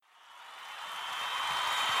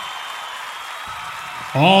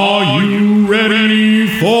Are you ready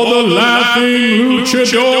for the Laughing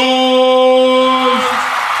Luchadors?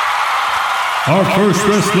 Our first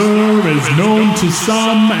wrestler is known to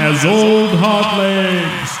some as Old Hot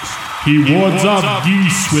Legs. He wards off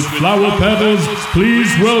geese with flower petals.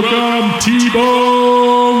 Please welcome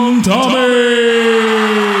T-Bone Tommy!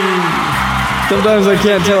 Sometimes I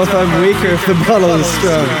can't tell if I'm weak or if the bottle is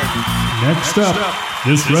strong. Next up,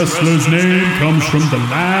 this wrestler's name comes from the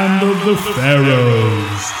land of the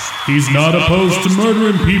pharaohs. He's not opposed to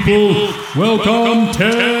murdering people. Welcome,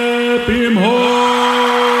 Ted Beamhole!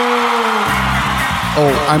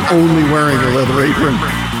 Oh, I'm only wearing a leather apron.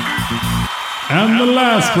 And the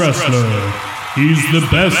last wrestler, he's the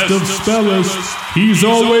best of spellists. He's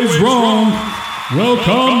always wrong.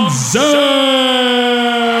 Welcome, Zach!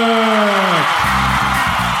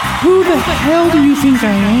 Who the hell do you think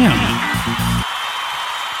I am?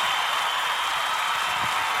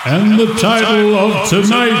 And the title of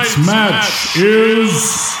tonight's match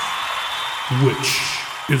is... Which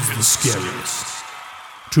is the scariest?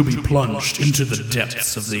 To be plunged into the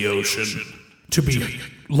depths of the ocean. To be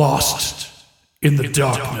lost in the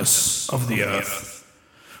darkness of the earth.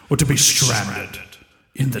 Or to be stranded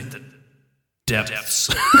in the depths.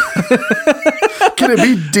 Can it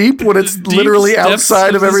be deep when it's literally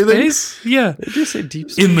outside of everything? Space? Yeah. Did you say deep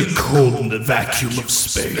space? In the cold and the vacuum of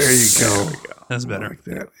space. There you go. That's better. Like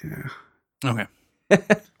that, yeah. Okay.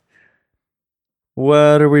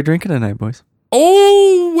 What are we drinking tonight, boys?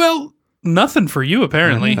 Oh, well, nothing for you,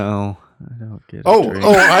 apparently. No, I don't get it. Oh,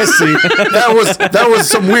 I see. That was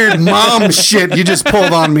some weird mom shit you just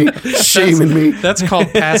pulled on me, shaming me. That's called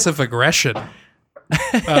passive aggression.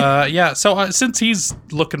 Yeah, so since he's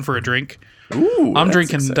looking for a drink, I'm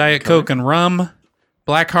drinking Diet Coke and rum,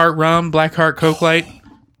 Blackheart rum, Blackheart Coke Light.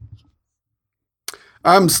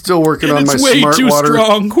 I'm still working on my It's way smart too water.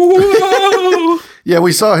 strong. Whoa. Yeah,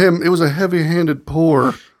 we saw him. It was a heavy-handed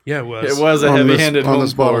pour. Yeah, it was. It was a On this- heavy-handed on home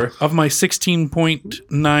this bottle. pour. Of my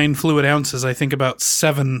 16.9 fluid ounces, I think about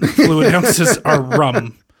 7 fluid ounces are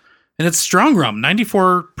rum. And it's strong rum,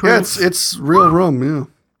 94 proof. Yeah, it's real rum, yeah.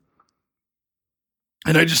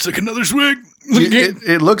 And I just took another swig.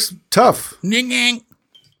 It looks tough. Ying yang.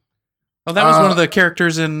 Oh, that was one of the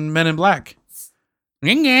characters in Men in Black.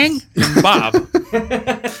 Ying yang. And Bob.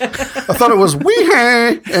 I thought it was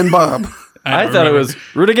Weehang and Bob. I thought it was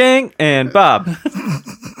Rudigang and Bob.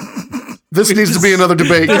 This needs to be another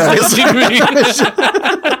debate, guys.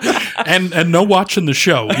 and no watching the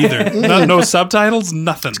show either. No subtitles,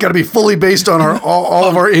 nothing. It's got to be fully based on our all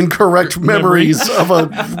of our incorrect memories of a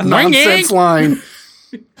nonsense line.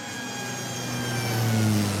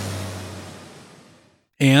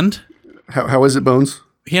 And How is it, Bones?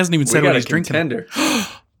 he hasn't even said what he's drinking. Contender.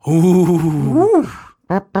 Ooh.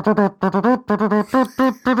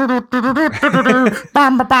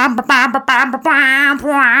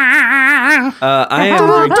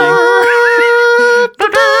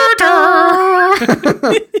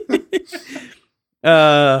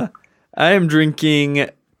 I am drinking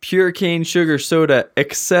Pure Cane Sugar Soda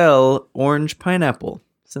XL Orange Pineapple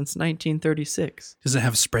since 1936. Does it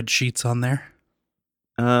have spreadsheets on there?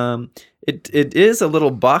 It is a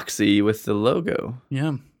little boxy with the logo.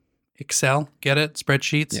 Yeah. Excel, get it?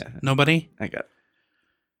 Spreadsheets? Yeah. Nobody? I got it.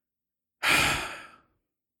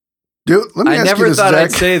 Dude, let me I ask never you this, thought Zach.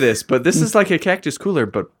 I'd say this, but this is like a cactus cooler,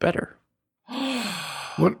 but better.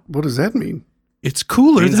 What does that mean? It's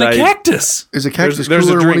cooler Means than a I- cactus. Is a cactus There's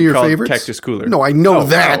a cooler one drink of your called favorites? Cactus Cooler. No, I know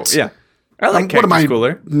that. Oh, yeah. I like What am Cactus I,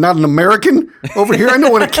 Cooler. not an American over here? I know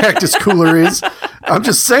what a cactus cooler is. I'm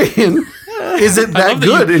just saying, is it that love that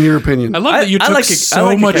good in your opinion? I love that you I took like a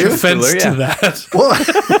so much cactus offense cooler, to that. Well,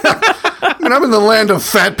 I mean, I'm in the land of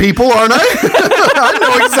fat people, aren't I? I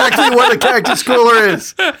know exactly what a cactus cooler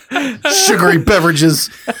is. Sugary beverages,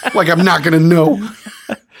 like I'm not going to know.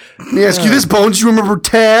 Let me ask you this, Bones. You remember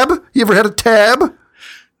Tab? You ever had a Tab?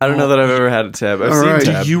 I don't know that I've ever had a Tab. I've All seen right.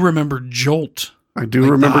 Tab. Do you remember Jolt? I do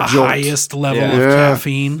remember the Jolt. highest level Yeah. of Yeah.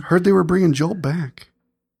 caffeine. Heard they were bringing Jolt back.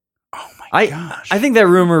 Oh my I gosh. I think that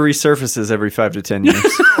rumor resurfaces every 5 to 10 years.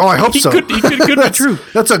 Oh, I hope so. It could be That's- true.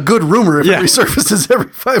 That's a good rumor if Yeah. it resurfaces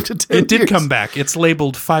every 5 to 10 It did years. come back. It's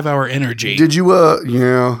labeled 5-hour energy. Did you,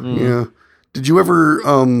 yeah. Did you ever,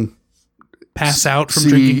 Pass out from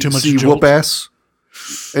drinking too much see Jolt? Whoop Ass?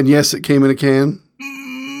 And yes, it came in a can.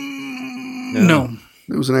 No.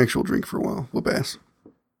 It was an actual drink for a while. Whoop Ass.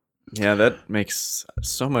 Yeah, that makes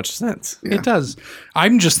so much sense. Yeah. It does.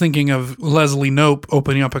 I'm just thinking of Leslie Knope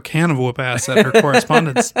opening up a can of whoop ass at her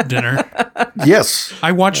correspondence dinner. Yes.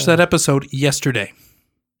 I watched that episode yesterday.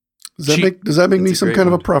 Does that make me a some great kind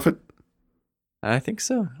of a one. prophet? I think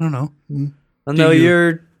so. I don't know. Well, no, you-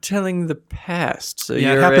 you're telling the past. So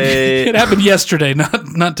Yeah, you're it happened yesterday,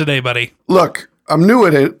 not today, buddy. Look, I'm new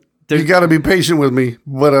at it. You got to be patient with me,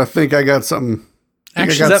 but I think I got something.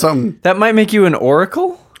 Actually, something. that might make you an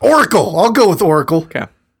oracle? Oracle. I'll go with Oracle. Okay.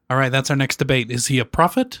 All right, that's our next debate. Is he a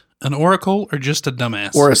prophet, an oracle, or just a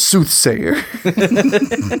dumbass? Or a soothsayer.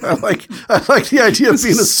 I like the idea of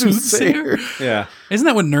being a soothsayer. Yeah. Isn't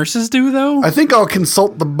that what nurses do, though? I think I'll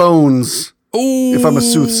consult the bones Ooh, if I'm a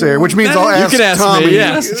soothsayer, which means I'll ask, could ask Tommy. me,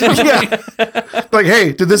 yeah. Yeah. Like,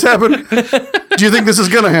 hey, did this happen? Do you think this is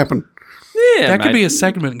going to happen? Yeah. that could be a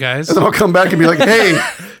segment, guys. And then I'll come back and be like, hey,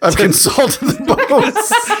 I've consulted the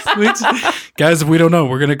bones. Guys, if we don't know,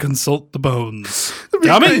 we're going to consult the bones.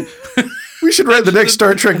 Tommy? We should write the next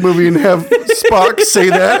Star Trek movie and have Spock say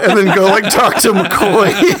that and then go like talk to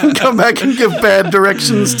McCoy and come back and give bad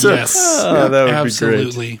directions to. Yes. Oh, that would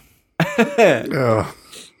Absolutely. Oh.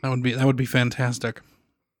 That would be fantastic.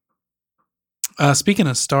 Speaking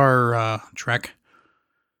of Star Trek,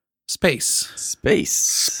 space,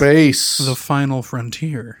 Space. the final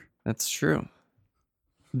frontier. That's true.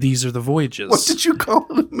 These are the voyages. What did you call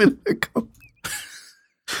it a minute ago?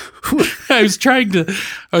 I was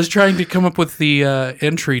trying to come up with the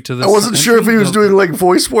entry to this. I wasn't sure if he was doing like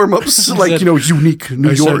voice warm ups, like, unique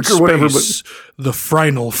New York or whatever. But The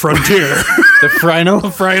final frontier. The final?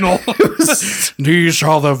 The final. These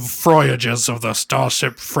are the voyages of the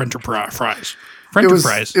Starship Enterprise.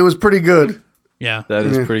 it was pretty good. Yeah. That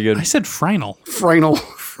is pretty good. I said final. Final.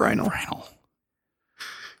 Final.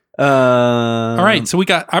 All All right, so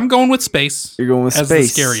I'm going with space. You're going with as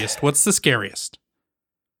space. the scariest. What's the scariest?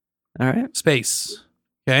 All right. Space.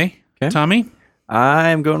 Okay. Okay. Tommy?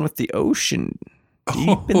 I'm going with the ocean.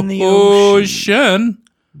 Deep in the ocean.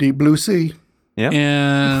 Deep blue sea. Yep.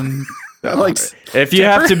 And I like. If you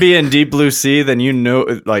have to be in deep blue sea, then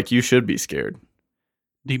you should be scared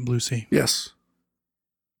Deep Blue Sea. Yes.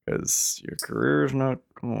 because your career's not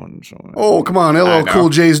going so. Oh, come on. LL Cool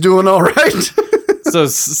J's doing all right. So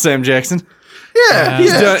Sam Jackson.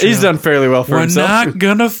 Yeah. He's done fairly well for We're himself. not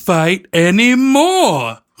gonna fight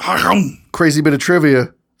anymore. Crazy bit of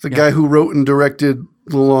trivia. The guy who wrote and directed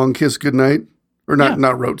The Long Kiss Goodnight, or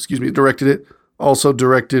not wrote, excuse me, directed it, also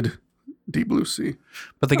directed Deep Blue Sea.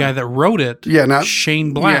 But the guy that wrote it, not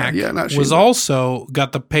Shane Black, not Shane was Black. also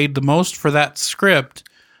got paid the most for that script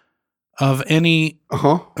of any.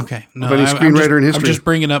 Okay, no, Of any I'm screenwriter just, in history. I'm just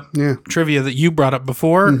bringing up Yeah. trivia that you brought up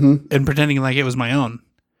before and pretending like it was my own.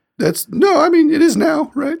 I mean, it is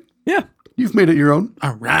now, right? Yeah. You've made it your own.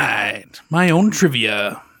 All right, my own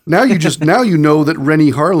trivia. Now you know that Rennie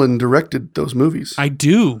Harlan directed those movies. I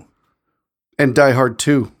do. And Die Hard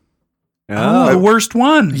 2. Oh, the worst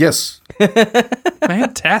one. Yes.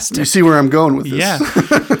 Fantastic. You see where I'm going with this. Yeah.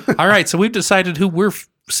 All right, so we've decided who we're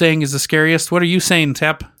saying is the scariest. What are you saying,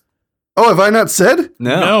 Tep? Oh, have I not said?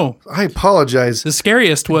 No. I apologize. The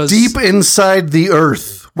scariest was Deep inside the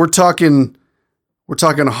earth. We're talking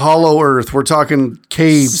hollow earth. We're talking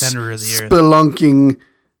caves. Center of the earth. Spelunking.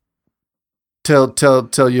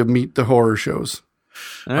 Till you meet the horror shows.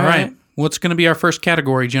 All All right. What's going to be our first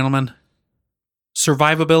category, gentlemen?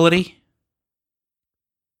 Survivability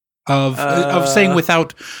of saying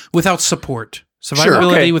without support.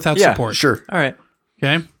 Survivability Okay. without Yeah, support. Sure. All right.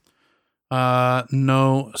 Okay.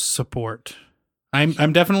 No support.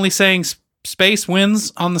 I'm definitely saying space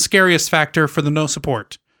wins on the scariest factor for the no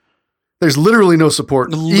support. There's literally no support.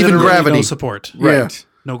 Even Literally gravity. no support. Yeah. Right.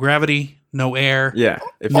 No gravity, no air. Yeah.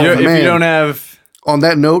 If Oh, you man. don't have. On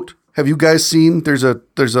that note, have you guys seen there's a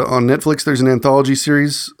on Netflix there's an anthology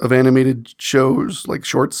series of animated shows like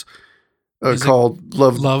shorts Is it called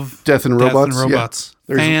Love, Death and Robots. Yeah. Robots.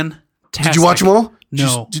 There's- Fantastic. Did you watch them all?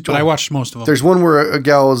 No, but I watched most of them. There's one where a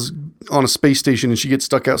gal is on a space station and she gets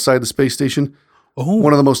stuck outside the space station. Oh,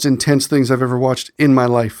 One of the most intense things I've ever watched in my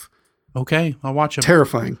life. okay. I'll watch them.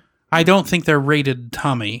 Terrifying. I don't think they're rated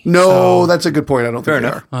Tommy. No, so, that's a good point. I don't Fair think they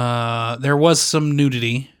enough. are. there was some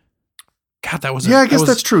nudity. God, that was Yeah, I guess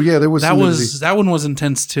that's true. Yeah, there was That some was nudity. that one was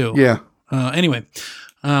intense too. Yeah. Anyway,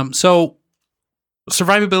 so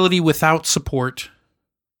survivability without support.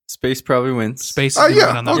 Space probably wins. Space. Is gonna Yeah,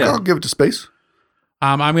 win on that one. I'll give it to space.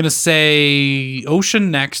 I'm going to say ocean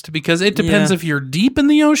next because it depends Yeah. if you're deep in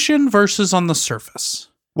the ocean versus on the surface.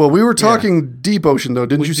 Well, we were talking deep ocean though.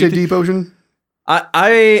 Didn't We you say did- deep ocean?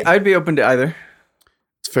 I'd be open to either.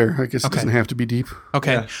 It's fair. I guess it Okay. doesn't have to be deep.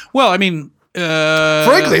 Okay. Yeah. Well, I mean,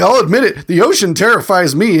 Frankly, I'll admit it. The ocean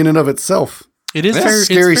terrifies me in and of itself. it is It's very, a it's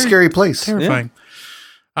scary, very scary place. terrifying.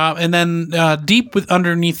 And then deep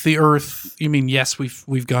underneath the earth. You mean yes?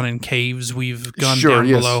 We've gone in caves. We've gone Sure, down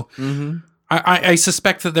yes. below. Mm-hmm. I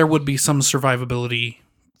suspect that there would be some survivability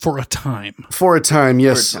for a time. For a time,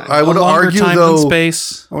 yes. For a time. I would A longer argue, time though, than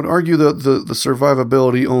space. I would argue that the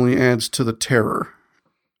survivability only adds to the terror.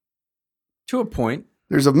 To a point.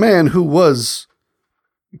 There's a man who was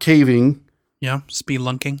caving, Yeah,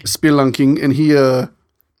 spelunking. spelunking, and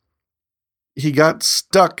he got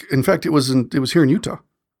stuck. In fact, it was here in Utah,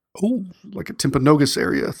 Oh, like a Timpanogos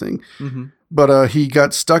area thing. Mm-hmm. But he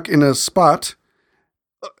got stuck in a spot,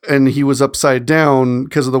 and he was upside down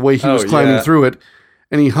because of the way he was climbing yeah. through it,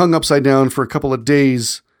 and he hung upside down for a couple of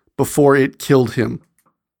days before it killed him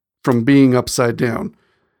from being upside down.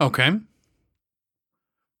 okay.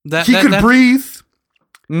 He could breathe,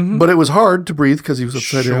 Mm-hmm. but it was hard to breathe because he was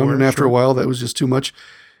upside down, Sure, and after sure. a while, that was just too much.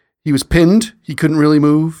 He was pinned; he couldn't really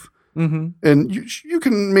move. Mm-hmm. And you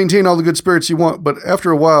can maintain all the good spirits you want, but after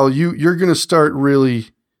a while, you're going to start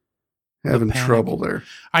really having panic. trouble there.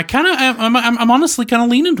 I kind of, I'm honestly kind of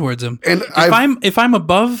leaning towards him. And If I'm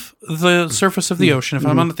above the surface of the ocean, if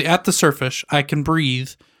I'm on at the surface, I can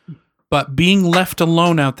breathe. But being left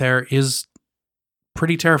alone out there is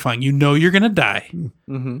pretty terrifying. You know you're going to die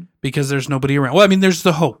Mm-hmm. because there's nobody around. Well, I mean, there's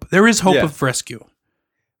the hope. There is hope Yeah. of rescue.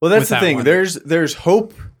 Well, that's with the that thing. one. There's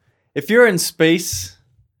hope. If you're in space,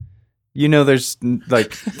 you know there's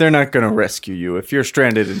like they're not going to rescue you if you're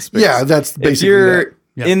stranded in space. yeah, that's If basically you're that.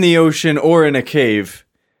 Yeah. in the ocean or in a cave,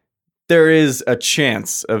 there is a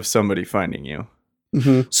chance of somebody finding you.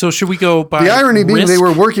 Mhm. So should we go by The irony being they risk?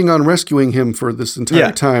 were working on rescuing him for this entire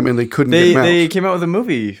Yeah. time, and they couldn't They get him out. they came out with a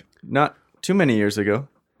movie not too many years ago.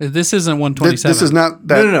 This isn't This 127. is not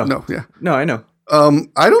that. No. yeah. No, I know.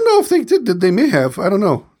 I don't know if they did. They may have. I don't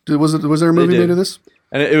know. Was there a movie did. made of this?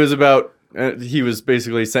 And it was about he was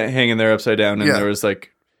basically hanging there upside down, and Yeah. there was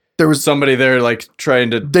like There was. somebody there like trying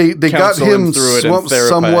to They got counsel him through it and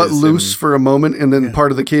somewhat therapize loose him. for a moment, and then part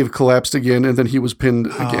of the cave collapsed again, and then he was pinned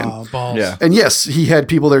again. Oh, balls. Yeah. And yes, he had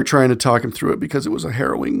people there trying to talk him through it because it was a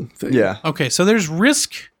harrowing thing. Yeah. Okay, so there's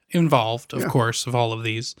risk involved, of Yeah. course, of all of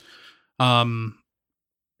these.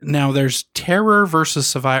 Now there's terror versus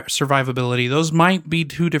survivability. Those might be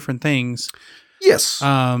two different things. Yes.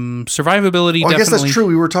 Survivability, Well, I guess definitely that's true.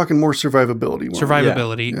 We were talking more survivability. weren't we?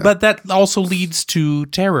 survivability, Yeah. but that also leads to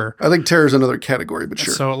terror. I think terror is another category, but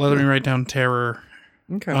sure. So let me write down terror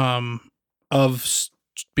Okay. of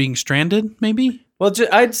being stranded, maybe. Well,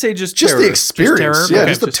 I'd say just just terror. the experience. terror? Yeah,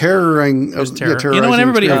 Okay. just the terroring. Just of, terror. Yeah, You know, and terrorizing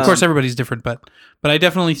everybody, of experience. course, everybody's different, but I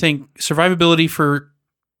definitely think survivability for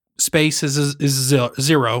space is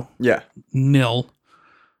zero, Yeah. nil.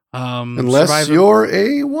 Unless you're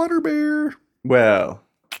a water bear. Well,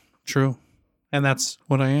 True. And that's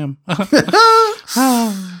what I am.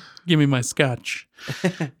 Give me my scotch.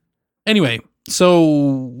 Anyway,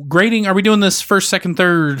 so grading, are we doing this first, second,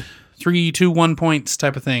 third, 3, 2, 1 points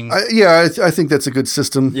type of thing? I think that's a good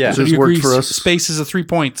system. Yeah. It's So just you worked agree for us. Space is a 3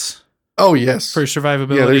 points Oh, yes. for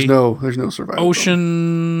survivability. Yeah, there's no survival.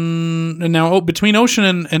 Ocean, and now between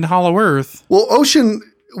ocean and Hollow Earth. Well, ocean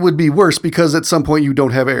would be worse because at some point you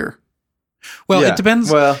don't have air. Well, Yeah. it depends.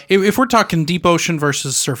 Well- if we're talking deep ocean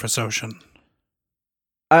versus surface ocean.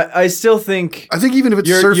 I still think I think even if it's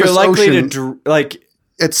surface you're likely ocean, to like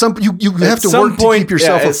at some you have at to some work point, to keep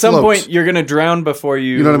yourself yeah, afloat. at some point you're gonna drown before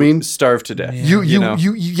you know what I mean? starve to death. you know?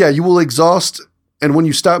 you will exhaust, and when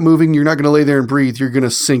you stop moving, you're not going to lay there and breathe. You're going to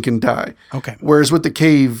sink and die. Okay. Whereas with the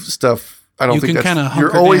cave stuff, I don't You think can kinda that's. You're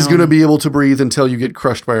hunker always down. going to be able to breathe until you get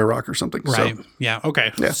crushed by a rock or something. Right. So, Yeah.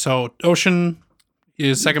 Okay. Yeah. So ocean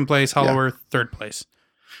is second place, Hollow Yeah. Earth third place.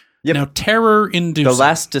 Yep. Now terror inducing. The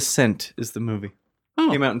Last Descent is the movie. Oh.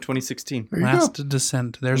 Came out in 2016. there you Last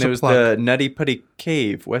Descent. And There's it a was plug. the Nutty Putty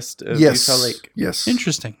Cave west go. of Yes. Utah Lake. Yes.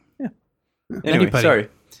 Interesting. Anyway, Putty. sorry.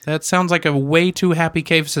 That sounds like a way too happy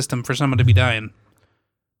cave system for someone to be dying.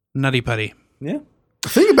 Nutty Putty. Yeah. The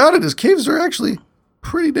thing about it is, caves are actually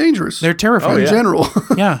pretty dangerous. They're terrifying. in yeah. general.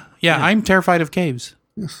 Yeah. I'm terrified of caves.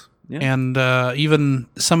 Yes. Yeah. And even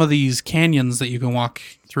some of these canyons that you can walk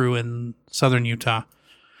through in southern Utah.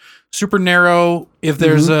 Super narrow. If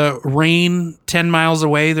there's a rain 10 miles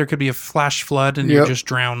away, there could be a flash flood and you Yep. just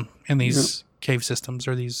drown in these cave systems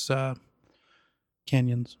or these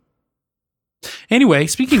canyons. Anyway,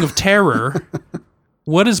 speaking of terror,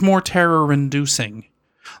 what is more terror inducing?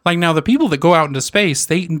 Like now the people that go out into space,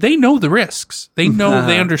 they know the risks. They know,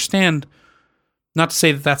 they understand, not to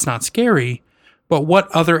say that that's not scary, but what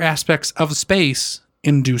other aspects of space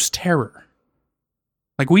induce terror?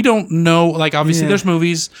 Like we don't know, like obviously Yeah. there's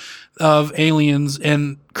movies of aliens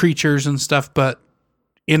and creatures and stuff, but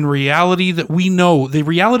in reality that we know, the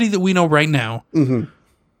reality that we know right now, hmm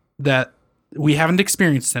that we haven't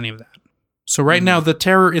experienced any of that. So right now the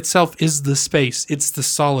terror itself is the space, it's the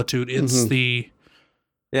solitude, it's the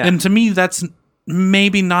Yeah. and to me that's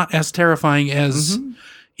maybe not as terrifying as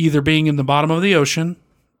either being in the bottom of the ocean,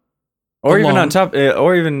 Or even alone. on top,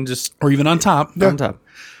 or even just or even on top, on top.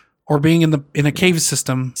 or being in a cave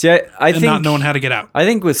system See, I and think not knowing how to get out. I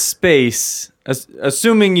think with space,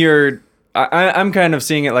 assuming you're, I'm kind of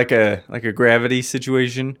seeing it like a gravity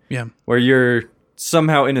situation. Yeah. Where you're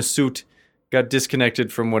somehow in a suit, got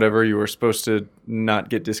disconnected from whatever you were supposed to not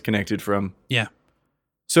get disconnected from. Yeah.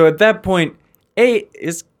 So at that point,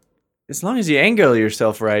 as long as you angle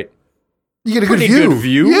yourself right, You get a Pretty good good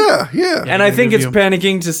view. Yeah, yeah. and I good think it's view.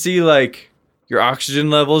 panicking to see like your oxygen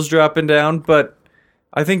levels dropping down, but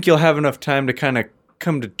I think you'll have enough time to kind of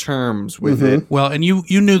come to terms with it. Well, and you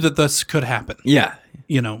knew that this could happen. Yeah,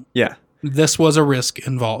 You know, yeah. this was a risk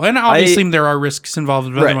involved. And obviously there are risks involved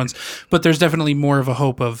with other Right. ones, but there's definitely more of a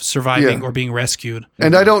hope of surviving Yeah. or being rescued.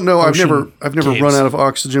 And I don't know. I've Ocean never caves. run out of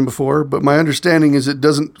oxygen before, but my understanding is it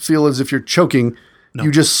doesn't feel as if you're choking. You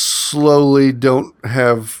just slowly don't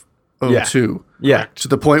have O2 Yeah, to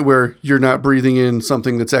the point where you're not breathing in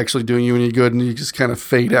something that's actually doing you any good, and you just kind of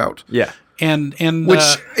fade out. yeah. And Which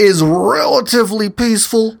is relatively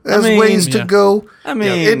peaceful as mean, ways to yeah. go. I mean,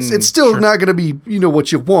 It's still not going to be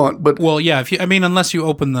what you want, but well, yeah, unless you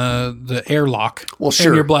open the airlock, Well, and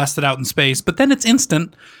sure. you're blasted out in space, but then it's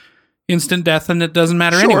instant death, and it doesn't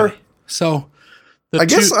matter Sure. anyway. So, I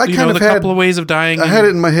guess I kind of the had- couple of ways of dying. I had it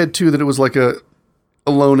in my head too that it was like a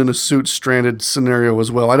alone in a suit stranded scenario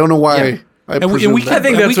as well. I don't know why. Yeah. I and we presumed could, that. I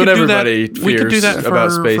think and that's we could what do that- everybody We could do fears that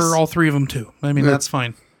about space. for all three of them too. I mean, that's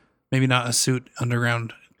fine. Maybe not a suit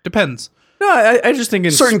underground. Depends. No, I just think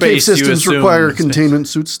in certain space cave you systems assume require space. containment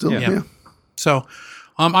suits still. Yeah. Yeah. So,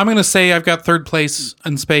 I'm going to say I've got third place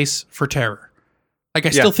in space for terror. Like, I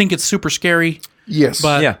still think it's super scary, Yes.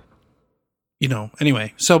 but Yeah,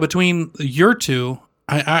 anyway. So between your two,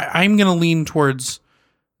 I'm going to lean towards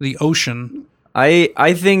the ocean.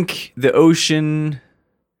 I think the ocean,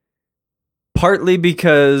 partly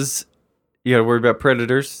because you got to worry about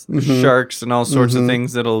predators, sharks, and all sorts of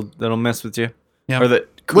things that'll mess with you. Yeah. Or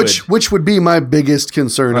that could. which would be my biggest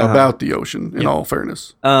concern Uh-huh. about the ocean, in all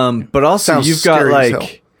fairness. But also Sounds you've got scary as hell.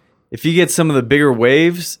 like, if you get some of the bigger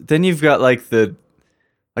waves, then you've got like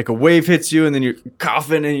a wave hits you and then you're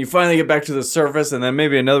coughing and you finally get back to the surface and then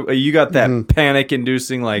maybe another. You got that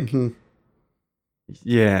panic-inducing like,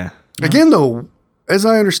 yeah. Again, though, as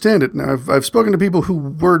I understand it, now I've spoken to people who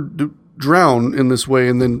were drowned in this way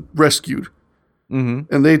and then rescued, and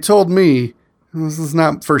they told me this is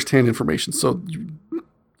not firsthand information, so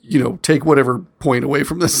take whatever point away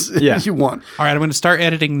from this Yeah. you want. All right, I'm going to start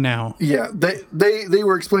editing now. Yeah, they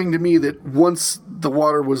were explaining to me that once the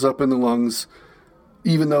water was up in the lungs,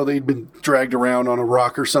 even though they'd been dragged around on a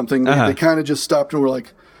rock or something, they kind of just stopped and were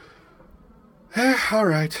like, all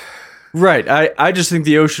right. Right. I just think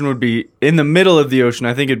the ocean would be in the middle of the ocean.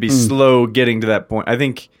 I think it'd be slow getting to that point. I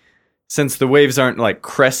think since the waves aren't like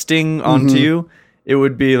cresting onto you, it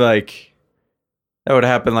would be like that would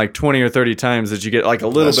happen like 20 or 30 times that you get like a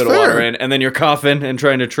little That's bit of fair. water in, and then you're coughing and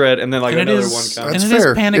trying to tread, and then like And it another is- one comes. and That's it is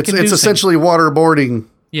fair. panic-inducing. It's essentially waterboarding,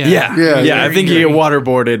 Yeah. Yeah. Yeah, Yeah. I yeah. think you get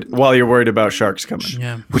waterboarded while you're worried about sharks coming.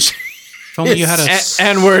 Yeah. which If only you had a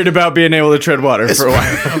And worried about being able to tread water for a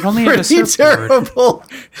while. if only you had a pretty surfboard. terrible. All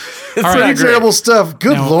right. Pretty terrible stuff.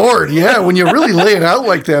 Good Now- Lord. Yeah, when you really lay it out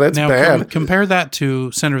like that, it's Now bad. compare that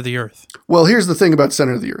to Center of the Earth. Well, here's the thing about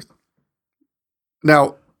Center of the Earth.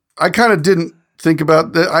 Now, I kind of didn't think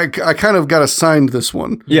about that. I kind of got assigned this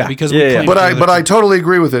one, Yeah. because we yeah, claimed- yeah. but I totally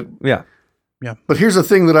agree with it. Yeah. But here's the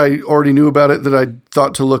thing that I already knew about it that I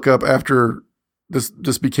thought to look up after this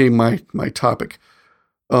became my topic.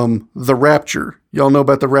 The Rapture. Y'all know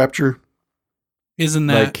about the Rapture? Isn't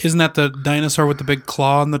that the dinosaur with the big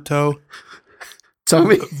claw on the toe? Tell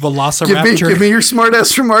me. Velociraptor. Give me your smart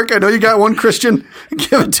ass remark. I know you got one, Christian.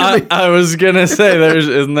 Give it to me. I was gonna say,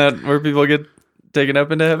 isn't that where people get taken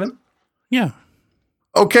up into heaven? Yeah.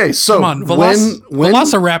 Okay, so Come on. when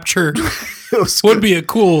Velociraptor it was would be a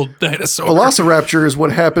cool dinosaur. Velociraptor is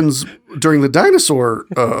what happens during the dinosaur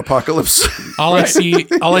apocalypse. All I see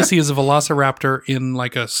is a velociraptor in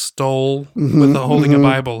like a stole with holding a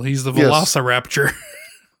Bible. He's the Yes. velociraptor.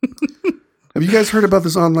 Have you guys heard about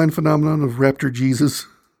this online phenomenon of Raptor Jesus?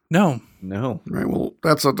 No. No. Right. Well,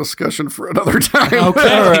 that's a discussion for another time.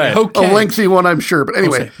 Okay. All right. Okay. A lengthy one, I'm sure. But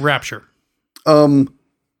anyway, Okay, Rapture.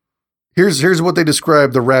 here's what they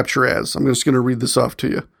describe the Rapture as. I'm just going to read this off to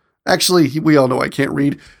you. Actually, we all know I can't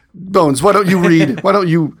read. Bones, why don't you read? Why don't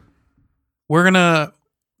you We're gonna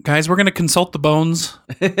consult the bones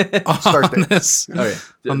start there? on this. Okay.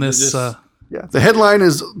 On this. Just- Yeah. The headline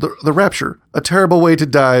is the Rapture, a terrible way to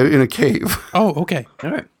die in a cave. Okay.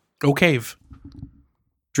 all right. Go cave.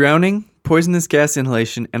 Drowning, poisonous gas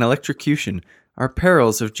inhalation, and electrocution are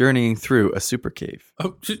perils of journeying through a super cave.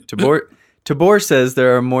 Oh, Tabor says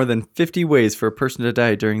there are more than 50 ways for a person to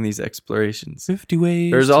die during these explorations. 50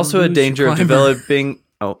 ways. There's to also a lose danger your of climber. developing...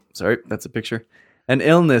 Oh, sorry, that's a picture. An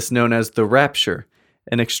illness known as the rapture,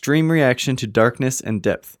 an extreme reaction to darkness and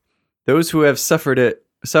depth. Those who have suffered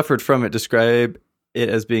from it describe it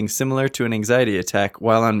as being similar to an anxiety attack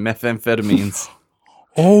while on methamphetamines.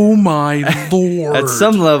 Oh my lord. At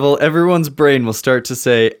some level, everyone's brain will start to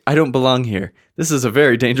say, I don't belong here. This is a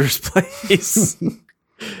very dangerous place.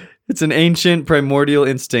 It's an ancient primordial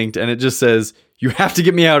instinct, and it just says, you have to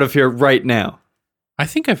get me out of here right now. I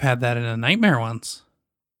think I've had that in a nightmare once.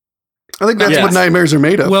 I think that's Yes. what nightmares are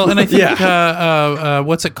made of. Well, and I think, Yeah.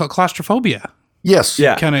 what's it called? Claustrophobia yes.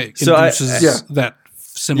 Yeah. kind of So induces that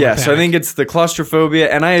similar Yeah, so I think it's the claustrophobia,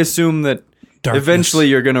 and I assume that Darkness. eventually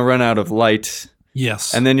you're going to run out of light,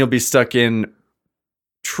 Yes. and then you'll be stuck in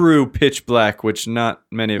true pitch black, which not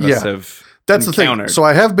many of us Yeah. have That's the encountered. thing. So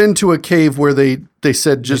I have been to a cave where they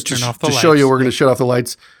said just turn to off the show you lights. we're going to shut off the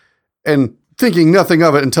lights, and thinking nothing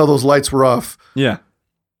of it until those lights were off. Yeah.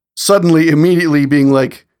 Suddenly, immediately being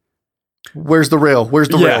like, "Where's the rail? Where's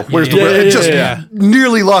the Yeah. rail? Where's Yeah, the yeah, rail?" yeah, It just yeah.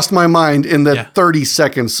 nearly lost my mind in the Yeah. 30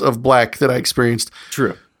 seconds of black that I experienced.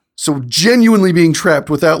 True. So genuinely being trapped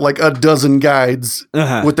without like a dozen guides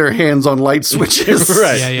Uh-huh. with their hands on light switches.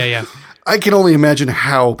 Right. Yeah. I can only imagine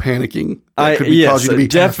how panicking that could be cause you to be.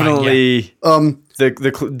 definitely. Um,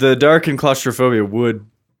 The dark and claustrophobia would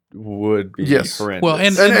be Yes. horrendous. Well,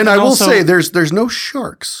 and I will also- say there's no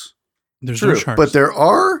sharks, there's True. no sharks. but there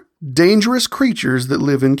are dangerous creatures that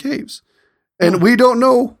live in caves. And we don't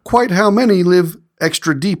know quite how many live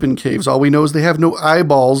extra deep in caves. All we know is they have no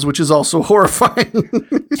eyeballs, which is also horrifying.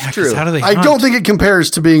 Yeah, 'cause true. How do they I hunt? don't think it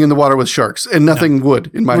compares to being in the water with sharks, and nothing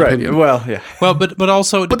would, in my right. opinion. Well, yeah. Well, but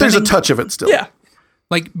also, But there's a depending- touch of it still. Yeah.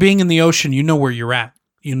 like being in the ocean, you know where you're at.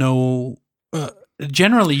 You know,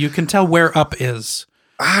 generally, you can tell where up is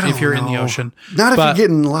I don't if you're in the know. ocean. Not if But- you're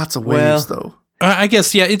getting lots of waves, though. I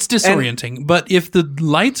guess, yeah, it's disorienting. But if the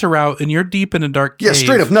lights are out and you're deep in a dark cave, Yeah,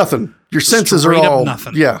 straight up nothing. Your senses are Straight up all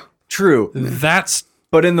nothing. Yeah, True. that's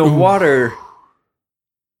But in the water,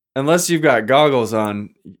 unless you've got goggles on,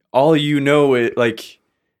 all you know is like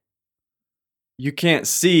you can't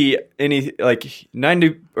see any, like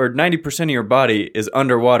 90% of your body is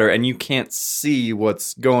underwater and you can't see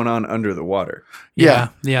what's going on under the water. yeah,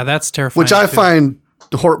 that's terrifying. which I too. find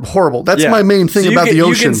horrible. That's Yeah. my main thing So you about can, the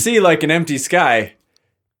ocean. You can see like an empty sky,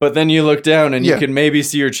 but then you look down and Yeah. you can maybe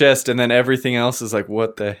see your chest, and then everything else is like,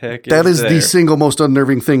 what the heck That is there? the single most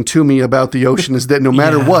unnerving thing to me about the ocean is that no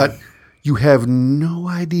matter Yeah. what, you have no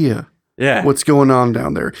idea Yeah. what's going on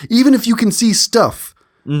down there. Even if you can see stuff,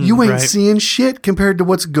 you ain't right. seeing shit compared to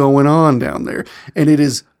what's going on down there. And it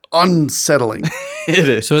is unsettling. It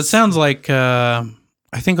is. So it sounds like I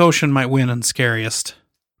think ocean might win on scariest.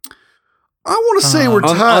 I want to say we're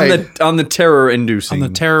on tied. on the terror inducing. On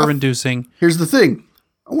the terror-inducing. Here's the thing.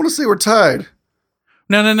 I want to say we're tied.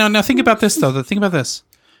 No. Now think about this though. Think about this.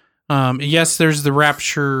 Yes, there's the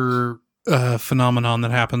rapture phenomenon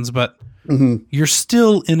that happens, but you're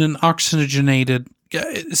still in an oxygenated.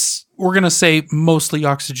 We're gonna say mostly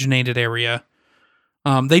oxygenated area.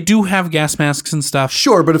 They do have gas masks and stuff.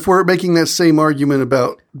 Sure, but if we're making that same argument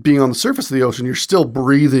about being on the surface of the ocean, you're still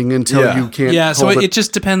breathing until Yeah. you can't. Yeah, so hold it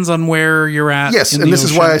just depends on where you're at. Yes, in and the this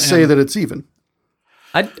is why I ocean, say and- that it's even.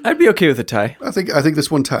 I'd be okay with a tie. I think this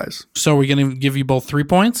one ties. So we're gonna give you both 3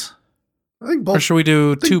 points, I think both. or should we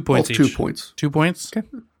do I think 2 points both each? 2 points. 2 points. Okay.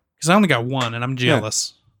 Because I only got one, and I'm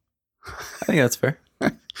jealous. I think that's fair.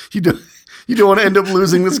 You don't want to end up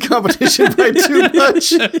losing this competition by too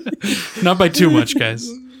much. Not by too much,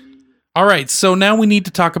 guys. All right, so now we need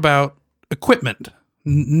to talk about equipment,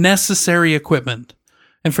 necessary equipment.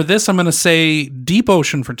 And for this, I'm going to say deep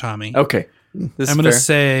ocean for Tommy. Okay. This I'm is going to fair.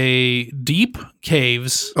 say deep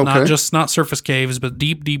caves, Okay. not surface caves, but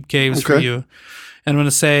deep caves for Okay. you. And I'm going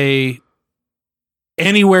to say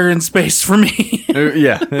anywhere in space for me.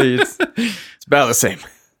 Yeah, it's about the same.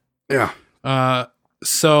 Yeah.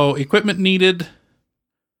 So equipment needed.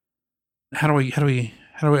 How are we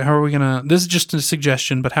gonna? This is just a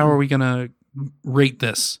suggestion, but how are we gonna rate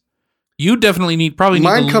this? You definitely need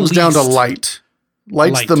Mine the comes down to least- light.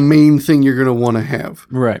 Light's Light. the main thing you're going to want to have.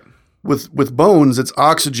 Right. With bones, it's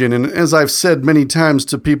oxygen. And as I've said many times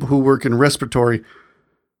to people who work in respiratory,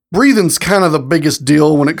 breathing's kind of the biggest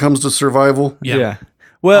deal when it comes to survival. Yeah.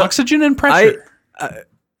 Well, Oxygen and pressure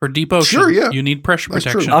for deep ocean. Sure, yeah. You need pressure That's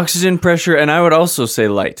true. protection. oxygen pressure, and I would also say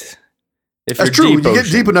light. If That's you're true. deep You get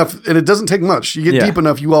ocean. deep enough, and it doesn't take much. You get Yeah. deep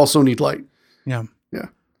enough, you also need light. Yeah. Yeah.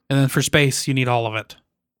 And then for space, you need all of it.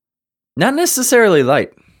 Not necessarily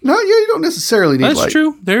light. No, yeah, you don't necessarily need That's light.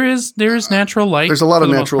 true. There is natural light. There's a lot for of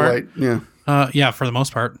the most natural part. light. Yeah. Yeah, for the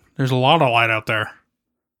most part, there's a lot of light out there.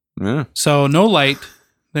 Yeah. So no light,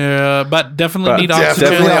 but definitely But need definitely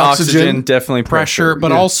oxygen, Definitely oxygen, oxygen, definitely pressure,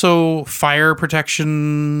 but yeah. also fire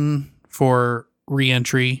protection for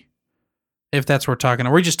re-entry. If that's what we're talking,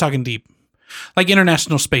 we're just talking deep, like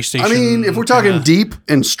International Space Station. I mean, if we're talking deep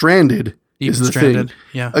and stranded, deep is and the stranded, thing.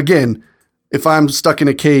 yeah. Again, if I'm stuck in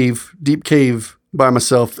a cave, deep cave by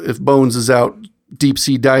myself, if Bones is out deep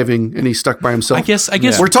sea diving and he's stuck by himself, I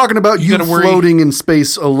guess we're talking about you gotta worry- floating in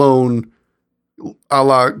space alone, a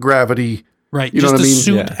la Gravity. right. you know Just what I a mean?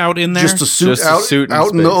 suit Yeah. out in there. Just a suit Just a out, suit in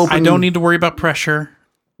out in the space. open. I don't need to worry about pressure.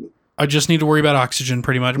 I just need to worry about oxygen,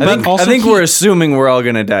 pretty much. But I think heat. we're assuming we're all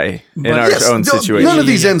gonna die in But- our Yes, own no, situation. None of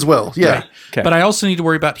these Yeah. ends well. Yeah. Right. Okay. But I also need to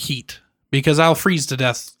worry about heat because I'll freeze to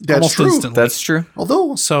death That's almost true. instantly. That's true.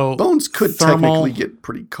 Although So Bones could thermal- technically get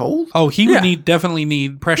pretty cold. Oh, he Yeah. would definitely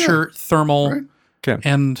need pressure, thermal, Right. Okay.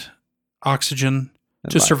 and oxygen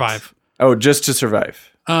to light. survive. Oh, just to survive.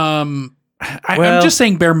 I'm Well- just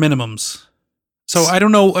saying bare minimums. So I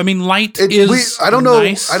don't know. I mean, light It- is. I don't know.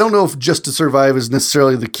 nice. I don't know if just to survive is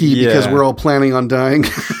necessarily the key because Yeah. we're all planning on dying.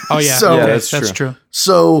 Oh yeah, So- Yeah, okay, that's that's true. true.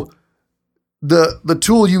 So the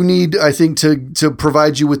tool you need, I think, to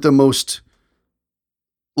provide you with the most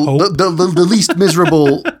Hope. the least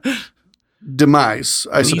miserable demise,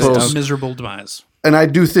 I Least suppose. miserable demise. And I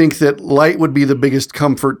do think that light would be the biggest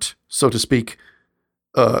comfort, so to speak,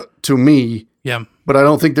 to me. Yeah. But I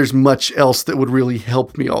don't think there's much else that would really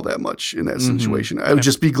help me all that much in that situation. I would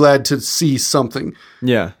just be glad to see something.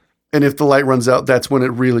 Yeah. And if the light runs out, that's when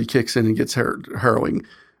it really kicks in and gets harrowing.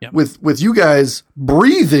 Yeah. With you guys,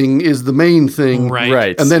 breathing is the main thing, Right.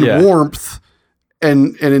 Right. and then yeah. warmth,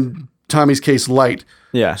 and in Tommy's case, light.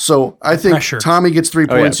 Yeah. So I think Pressure. Tommy gets 3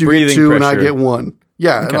 Oh, yeah, points, you get breathing 2, and I pressure. get 1.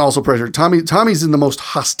 Yeah, and also pressure. Tommy's in the most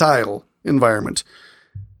hostile environment.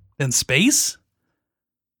 In space.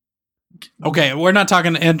 Okay, we're not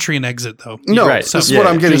talking entry and exit though. No, Right. this is Yeah, what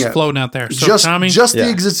I'm getting Just at. floating out there. So Just Tommy, the Yeah.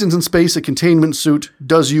 existence in space, a containment suit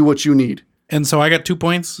does you what you need. and so I got 2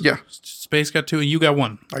 points. Yeah, Space got 2, and you got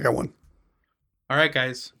 1. I got 1. All right,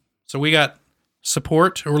 guys. So we got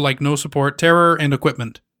support or like no support, terror, and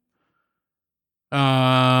equipment.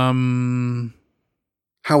 How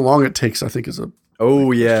long it takes, I think, is a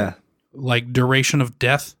Oh yeah. Like duration of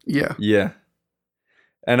death. yeah. Yeah.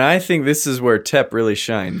 And I think this is where Tep really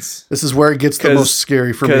shines. This is where it gets the 'Cause- most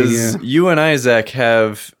scary for me. Because Yeah. you and Isaac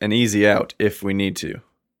have an easy out if we need to.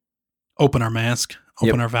 Open our mask. Open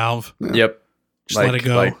Yep. our valve. Yeah. Yep. Just let it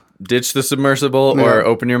go. Ditch the submersible Yeah. or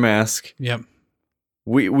open your mask. Yep.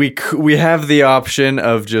 We have the option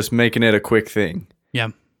of just making it a quick thing. Yeah.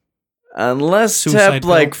 Unless Suicide Tep pill.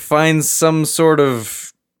 like finds some sort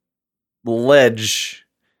of ledge.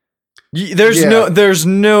 There's Yeah. no There's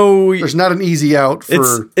not an easy out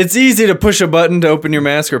for. it's easy to push a button to open your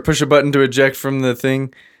mask or push a button to eject from the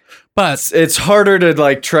thing. But It's harder to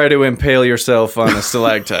like try to impale yourself on a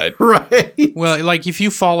stalactite. Right. well, like if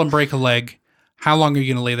you fall and break a leg, how long are you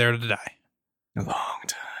going to lay there to die? A long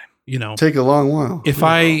time. You know, Take a long while. if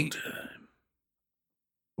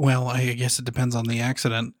well, I guess it depends on the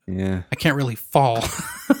accident. Yeah. I can't really fall,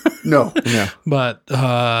 No. Yeah. but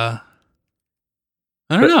I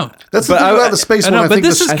don't know. That's the But thing I- about the space I one. know, I but think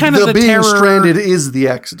this is kind of the being terror- stranded is the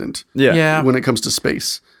accident Yeah. Yeah, when it comes to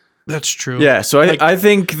space. that's true. Yeah. So Like- I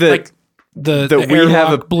think that like the that the we have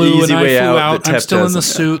airlock a blew easy and I way flew out out. that I'm Tep still in the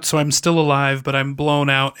doesn't. suit, so I'm still alive, but I'm blown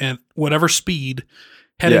out at whatever speed,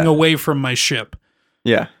 heading Yeah. away from my ship.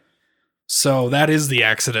 yeah. So that is the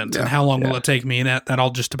accident, and Yeah. how long Yeah. will it take me? And that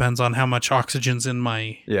all just depends on how much oxygen's in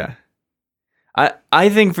my. Yeah. I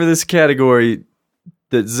think for this category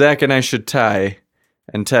that Zach and I should tie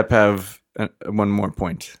and Tep have one more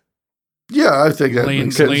point. Yeah, I think that Lane-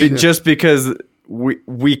 makes sense. Lane- Yeah. Just because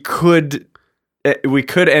we could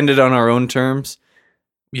end it on our own terms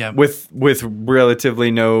Yeah, with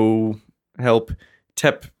relatively no help.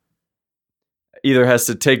 Tep either has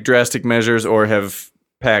to take drastic measures or have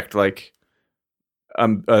packed like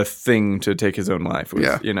a thing to take his own life with.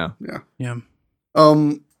 Yeah. You know. yeah.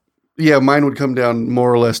 Yeah, mine would come down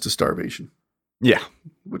more or less to starvation, Yeah.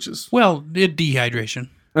 which is Well, dehydration.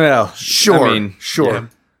 Well, sure. I mean, sure. Yeah.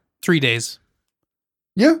 3 days.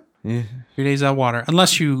 Yeah, yeah. 3 days out of water,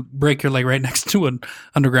 unless you break your leg right next to an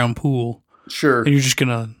underground pool, sure. and you're just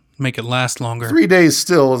gonna make it last longer. 3 days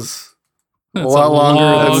still is a That's lot longer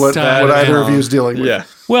long than what time, either man. of you is dealing with. Yeah.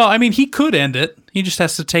 Well, I mean, he could end it. He just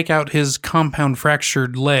has to take out his compound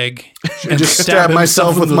fractured leg and Just stab himself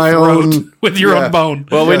myself in with the my throat own- with your yeah. own bone.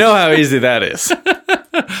 Well, we Yeah. know how easy that is.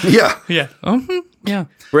 Yeah. Yeah. Yeah.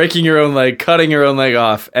 breaking your own leg, cutting your own leg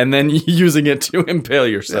off, and then using it to impale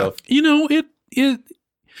yourself. You know, it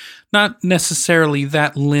not necessarily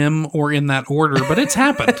that limb or in that order, but it's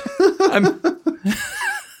happened.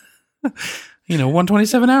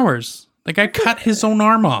 127 hours. The guy cut his own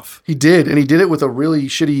arm off. He did, and he did it with a really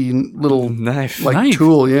shitty little Knife. like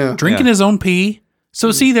tool. Yeah. Drinking his own pee.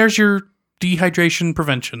 So see, there's your dehydration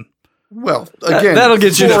prevention. Well, again, that'll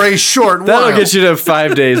get you for to- a short That'll while. get you to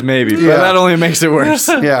 5 days, maybe. But Yeah. that only makes it worse.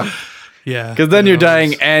 Yeah. Yeah. Because then you're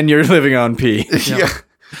dying and you're living on pee. Yeah.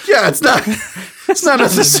 Yeah, it's not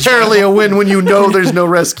necessarily a win when you know there's no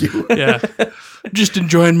rescue. Yeah. Just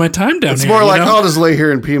enjoying my time down It's here. more like, you know? I'll just lay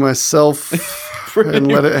here and pee myself and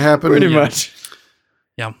let it happen. Pretty much.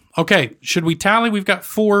 Yeah. Okay. Should we tally? We've got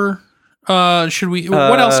 4. Should we?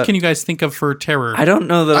 What else can you guys think of for terror? I don't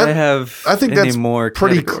know that I have I think any that's more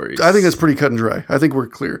pretty. categories. I think that's pretty cut and dry. I think we're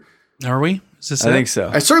clear. Are we? Is this I it? think so.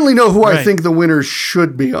 I certainly know who I Right. think the winner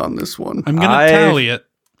should be on this one. I'm gonna I tally it.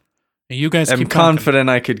 You guys I'm keep talking. confident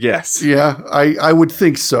I could guess. Yeah, I would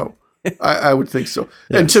think so. I would think so.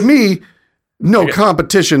 And to me, no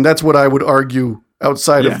competition. That's what I would argue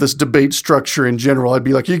outside Yeah. of this debate structure in general. I'd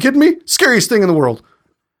be like, are you kidding me? Scariest thing in the world.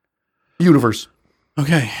 Universe.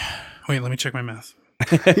 Okay. Wait. Let me check my math.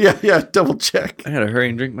 Yeah, double check. I gotta hurry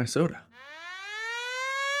and drink my soda.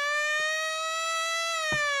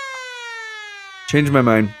 Changed my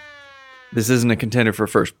mind. This isn't a contender for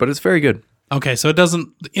first, but it's very good. Okay. So it doesn't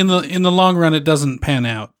in the long run. It doesn't pan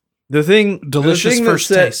out. The thing, Delicious the thing first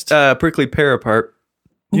that taste. set prickly pear apart.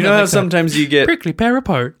 You Ooh, know I how like that. sometimes you get, Prickly pear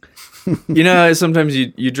apart. you know how sometimes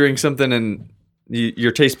you drink something and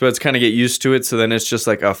your taste buds kind of get used to it, so then it's just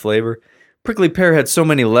like a flavor. Prickly pear had so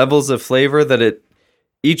many levels of flavor that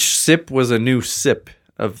each sip was a new sip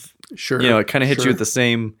of, Sure. it kind of hits sure. you with the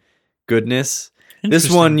same goodness. This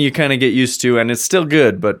Interesting. one you kind of get used to, and it's still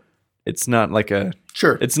good, but it's not like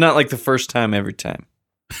Sure. it's not like the first time every time.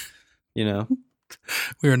 You know,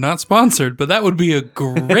 We are not sponsored, but that would be a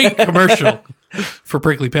great commercial for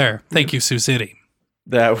prickly pear. Thank you, Sioux City.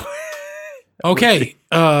 that Okay,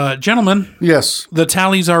 gentlemen, Yes. the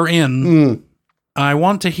tallies are in. Mm. I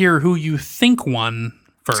want to hear who you think won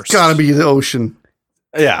first. Gotta be the ocean.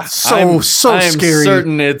 yeah, So I'm scary.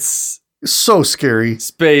 Certain it's So scary.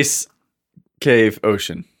 space, cave,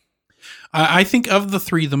 ocean. I think of the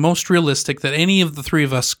 3, the most realistic that any of the 3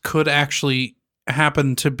 of us could actually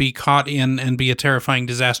happen to be caught in and be a terrifying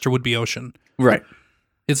disaster would be ocean. Right.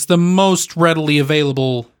 It's the most readily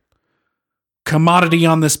available commodity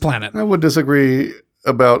on this planet. I would disagree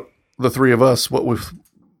about the 3 of us, what with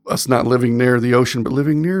us not living near the ocean, but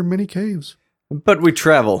living near many caves. But we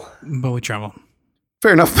travel. But we travel.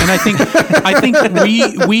 Fair enough. And I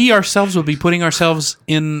think we ourselves would be putting ourselves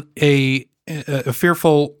in a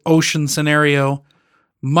fearful ocean scenario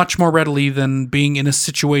much more readily than being in a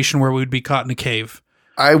situation where we would be caught in a cave.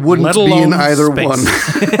 I wouldn't Let be in alone either space. one.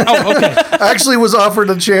 Oh, okay. I actually was offered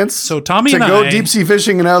a chance So Tommy to and go I, deep sea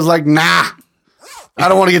fishing, and I was like, nah, I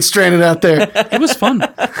don't want to get stranded out there. it was fun.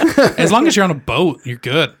 As long as you're on a boat, you're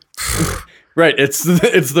good. Right. It's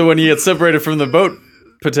the when you get separated from the boat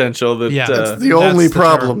potential that. Yeah. That's the only That's the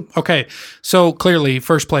terror. problem. Okay, so clearly,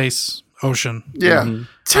 first place, ocean. Yeah.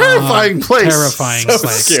 Terrifying place. Terrifying So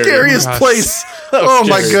place. scary. Scariest Oh my gosh. place. Oh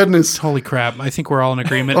my scary. goodness. Holy crap! I think we're all in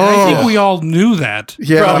agreement. And I think we all knew that.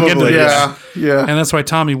 Yeah. Probably, Probably. Yeah. Yeah. And that's why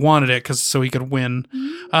Tommy wanted it so he could win.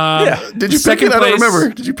 Yeah. Did you pick second it? I don't place-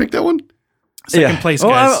 remember. Did you pick that one? Second place, Oh,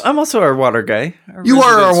 guys. I'm also our water guy. You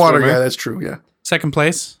are our resident water swimmer. guy. That's true. Yeah. Second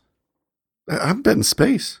place. I'm betting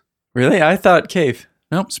space. Really? I thought cave.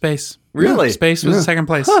 Nope, space. Really? Space was Yeah. second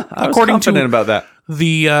place. I was According confident to about that.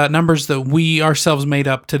 the numbers that we ourselves made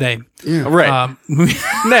up today. Yeah. Right.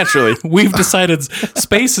 Naturally. We've decided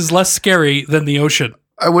space is less scary than the ocean.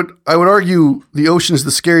 I would argue the ocean is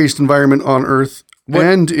the scariest environment on Earth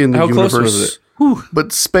and in the How universe. close was it?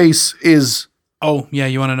 But space is, Oh, yeah,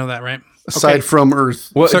 you want to know that, right? aside Okay. from Earth.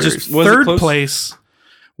 What? Third, Just was it third close? place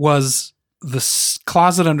was the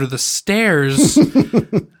closet under the stairs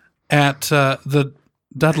at the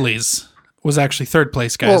Dudleys. Was actually third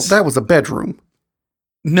place, Well, guys. that was a bedroom.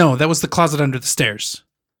 No, that was the closet under the stairs.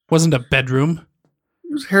 Wasn't a bedroom.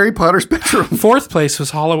 It was Harry Potter's bedroom. Fourth place was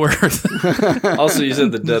Hollow Earth. Also, you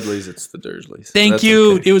said the Dudleys. It's the Dursleys. Thank That's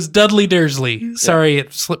you. okay. It was Dudley Dursley. Sorry,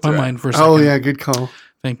 it slipped my That's right. mind for a second. Oh yeah, good call.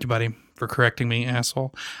 Thank you, buddy, for correcting me,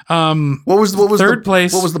 asshole. What was Third the,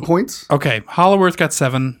 place- What was the points? Okay, Hollow Earth got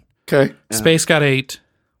 7. Okay. Space got 8.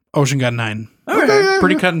 Ocean got 9. Okay.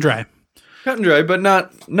 Pretty cut and dry. Cut and dry, but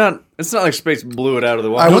not. It's not like space blew it out of the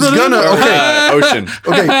water. I was gonna. Or, Okay. ocean.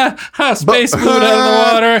 Okay. Ha, space blew it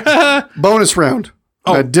out of the water. Bonus round.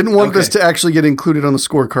 I didn't want this okay. to actually get included on the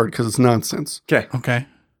scorecard because it's nonsense. Okay. Okay.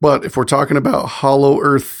 But if we're talking about Hollow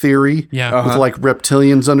Earth theory Yeah. with like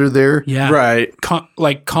reptilians under there, Yeah. Right.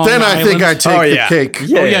 Like Kong then I think I Island. take Oh, the yeah. cake. Oh,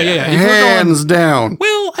 yeah. If we're going- Hands down.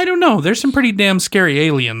 well, I don't know. There's some pretty damn scary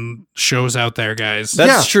alien shows out there, guys.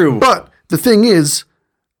 That's true. But the thing is,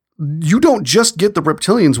 you don't just get the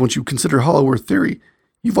reptilians once you consider Hollow Earth theory.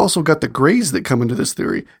 You've also got the Greys that come into this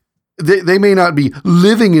theory. They may not be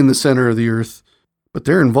living in the center of the Earth, but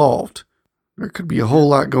they're involved. There could be a whole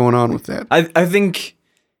lot going on with that. I think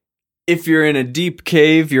if you're in a deep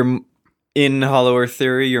cave, you're in Hollow Earth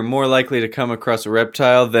theory, you're more likely to come across a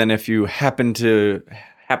reptile than if you happen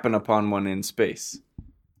upon one in space.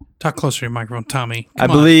 Talk closer to your microphone, Tommy. I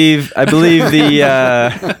Come on. believe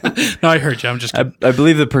the No, I heard you. I'm just. I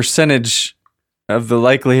believe the percentage of the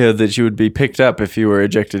likelihood that you would be picked up if you were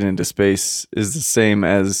ejected into space is the same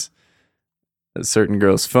as a certain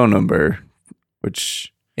girl's phone number,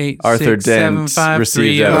 which 8, Arthur 6, 7, Dent 5,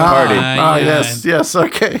 received 3, at a 0, party. 9, yes,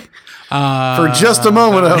 okay. For For just a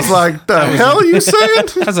moment, I was like, the hell are you saying?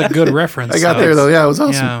 That's a good reference. I got there, though. Yeah, it was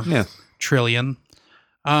awesome. Yeah. Yeah. Trillion.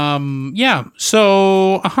 Yeah.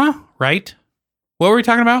 So, right. What were we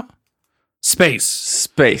talking about? Space.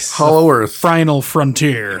 Space. Hollow Earth. Final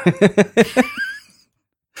frontier.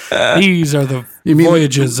 These are the You mean-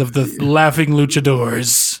 voyages of the laughing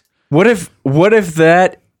luchadors. What if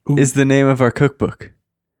that is the name of our cookbook?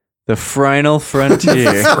 The Final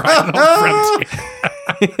Frontier. Final frontier.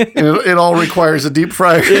 And it all requires a deep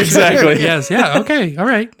fryer. Exactly. Yes. Yeah. Okay. All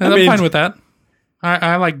right. I'm mean- fine with that.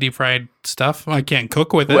 I like deep fried stuff. I can't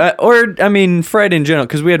cook with it. Or, I mean, fried in general,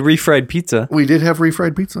 because we had refried pizza. We did have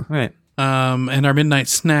refried pizza. Right. And our midnight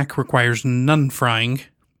snack requires none frying.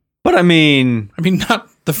 But I mean, I mean, not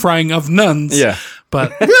the frying of nuns. yeah.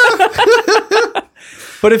 But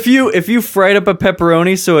But if you fried up a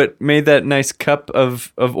pepperoni so it made that nice cup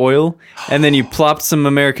of oil, and then you plopped some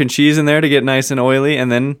American cheese in there to get nice and oily,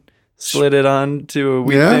 and then slid it on to a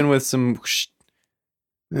wheat Yeah. thin with some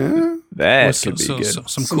Yeah. that some, could be good. some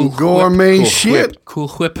Some cool gourmet Cool shit. whip. Cool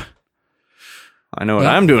whip. I know what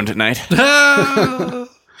Yeah. I'm doing tonight. Ah!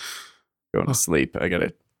 Going to sleep. I got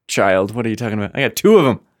a child. What are you talking about? I got two of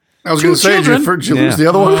them. I was Two going to say, children. did you lose Yeah. the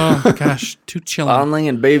other one? Oh, gosh, too chilling. Fondling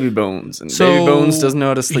and Baby Bones. And So, Baby Bones doesn't know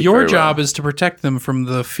how to sleep Your very job well. is to protect them from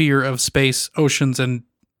the fear of space, oceans, and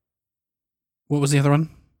what was the other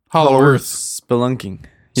one? Hollow Earth. Spelunking.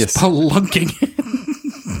 Yes. Spelunking.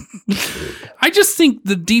 I just think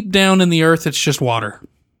the deep down in the earth, it's just water.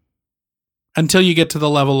 Until you get to the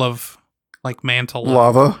level of like mantle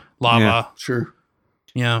Lava. lava. Sure.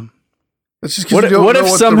 Yeah. That's just because What- you don't what know if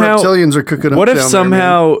what somehow- the reptilians are cooking up What if down there, man.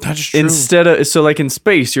 somehow That's true. instead of so like in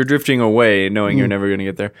space you're drifting away knowing Hmm. you're never going to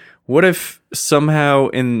get there. What if somehow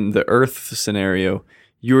in the Earth scenario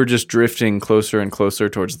you were just drifting closer and closer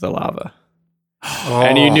towards the lava,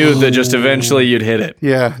 and you knew that just eventually you'd hit it?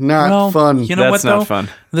 Yeah, not Well, fun. you know That's what, not though? fun.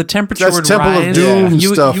 The temperature That's would Temple of rise. Doom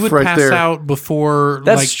you, stuff you would right pass there. out before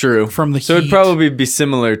That's like, true. from the So heat, it'd probably be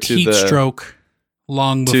similar to heat the stroke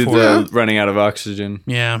long to before. the running out of oxygen.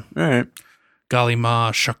 Yeah. All right, Gali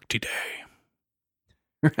Ma Shakti Day.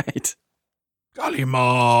 right. Gali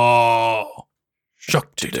Ma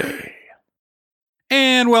Shakti Day.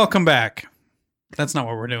 And welcome back. That's not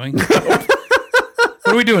what we're doing. What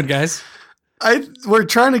are we doing, guys? We're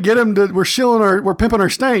trying to get him to. We're pimping our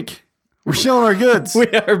stank. We're shilling our goods. We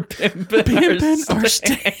are pimping, Pimping our our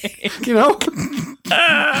steak. You know.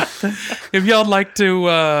 If y'all like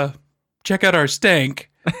to check out our stank,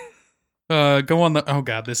 go on the. Oh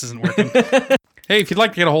God, this isn't working. Hey, if you'd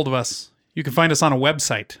like to get a hold of us, you can find us on a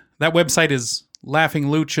website. That website is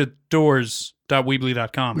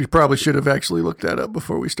laughingluchadors.weebly.com. We probably should have actually looked that up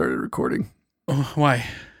before we started recording. Oh, why?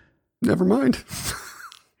 Never mind.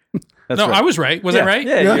 That's No, right. I was right. Was Yeah, I right?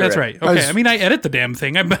 yeah, you're that's right. right. Okay. I I mean, I edit the damn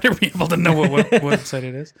thing. I better be able to know what website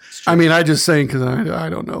it is. I mean, I just saying because I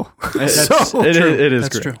don't know. That's- So- it is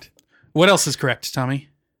That's correct. true. What else is correct, Tommy?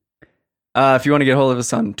 If you want to get a hold of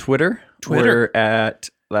us on Twitter, Twitter. we're at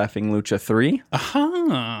LaughingLucha3.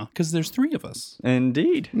 Aha, because there's 3 of us.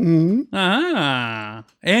 Indeed. Mhm. Ah,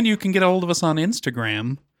 and you can get a hold of us on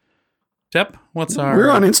Instagram. Tep, what's our? We're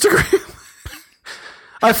on Instagram.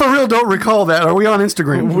 I for real don't recall that. Are we on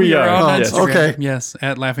Instagram? We are. on Oh, yes. Instagram. okay. Yes,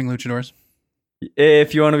 at Laughing Luchadors.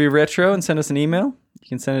 If you want to be retro and send us an email, you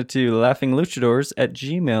can send it to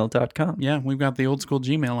laughingluchadors@gmail.com. Yeah, we've got the old school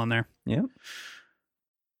Gmail on there. Yeah.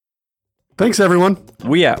 Thanks, everyone.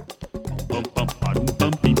 We out.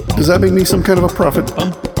 Does that make me some kind of a prophet?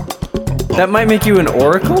 That might make you an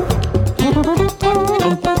oracle?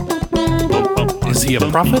 Is he a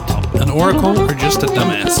prophet, an oracle, or just a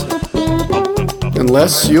dumbass?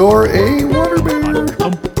 Unless you're a water bear.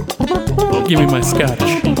 Give me my scotch.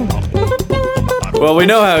 Well, we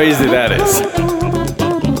know how easy that is.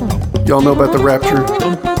 Y'all know about the rapture?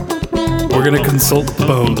 We're gonna consult the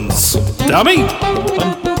bones. Dummy!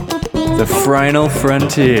 The final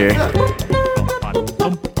frontier.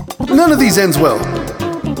 None of these ends well.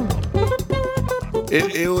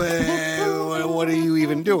 What are you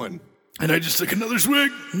even doing? And I just took another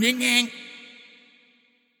swig.